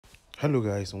Hello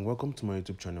guys, and welcome to my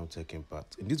YouTube channel Tech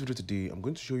Impact. In this video today, I'm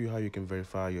going to show you how you can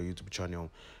verify your YouTube channel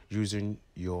using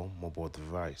your mobile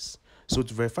device. So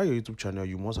to verify your YouTube channel,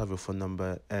 you must have a phone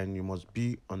number and you must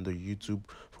be on the YouTube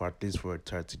for at least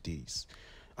 30 days.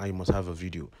 And you must have a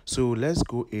video. So let's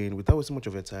go in, without wasting much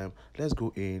of your time, let's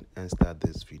go in and start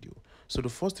this video. So the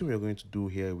first thing we're going to do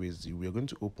here is we're going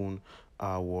to open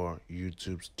our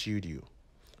YouTube studio.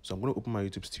 So I'm going to open my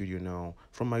YouTube studio now.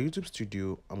 From my YouTube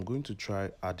studio, I'm going to try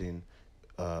adding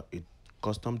a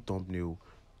custom thumbnail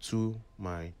to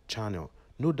my channel.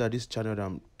 Note that this channel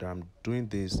that I'm doing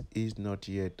this is not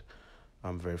yet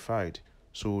verified,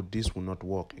 so this will not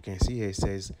work. You can see here it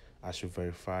says I should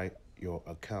verify your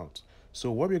account.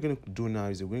 So what we're going to do now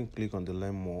is we're going to click on the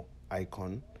learn more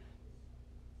icon.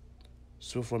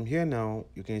 So from here now,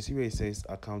 you can see where it says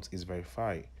account is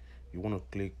verified. You want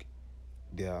to click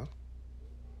there.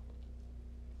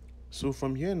 So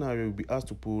from here now, you'll be asked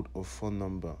to put a phone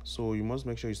number. So you must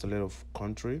make sure you select a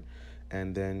country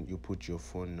and then you put your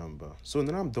phone number. So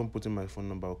then I'm done putting my phone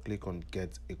number. I'll click on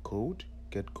get code.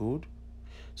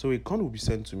 So a code will be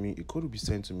sent to me,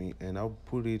 and I'll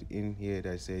put it in here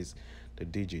that says the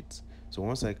digits. So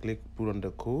once I click put on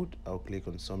the code, I'll click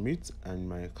on submit and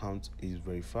my account is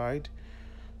verified.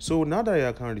 So now that your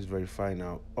account is verified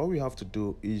now, all we have to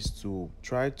do is to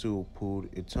try to put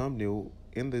a thumbnail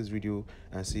in this video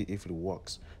and see if it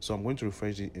works. So I'm going to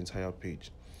refresh the entire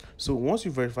page. So once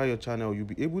you verify your channel, you'll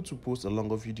be able to post a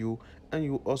longer video, and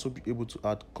you'll also be able to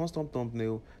add custom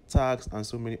thumbnail, tags, and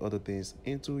so many other things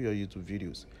into your YouTube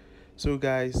videos. So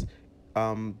guys,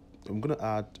 I'm gonna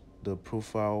add the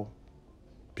profile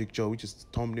picture, which is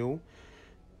thumbnail.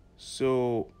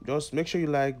 So just make sure you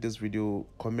like this video,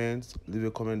 comment, leave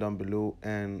a comment down below,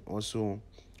 and also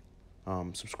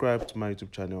subscribe to my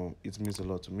YouTube channel. It means a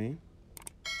lot to me.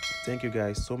 Thank you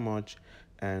guys so much,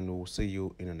 and we'll see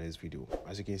you in the next video.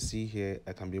 As you can see here,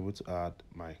 I can be able to add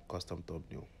my custom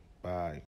thumbnail. Bye.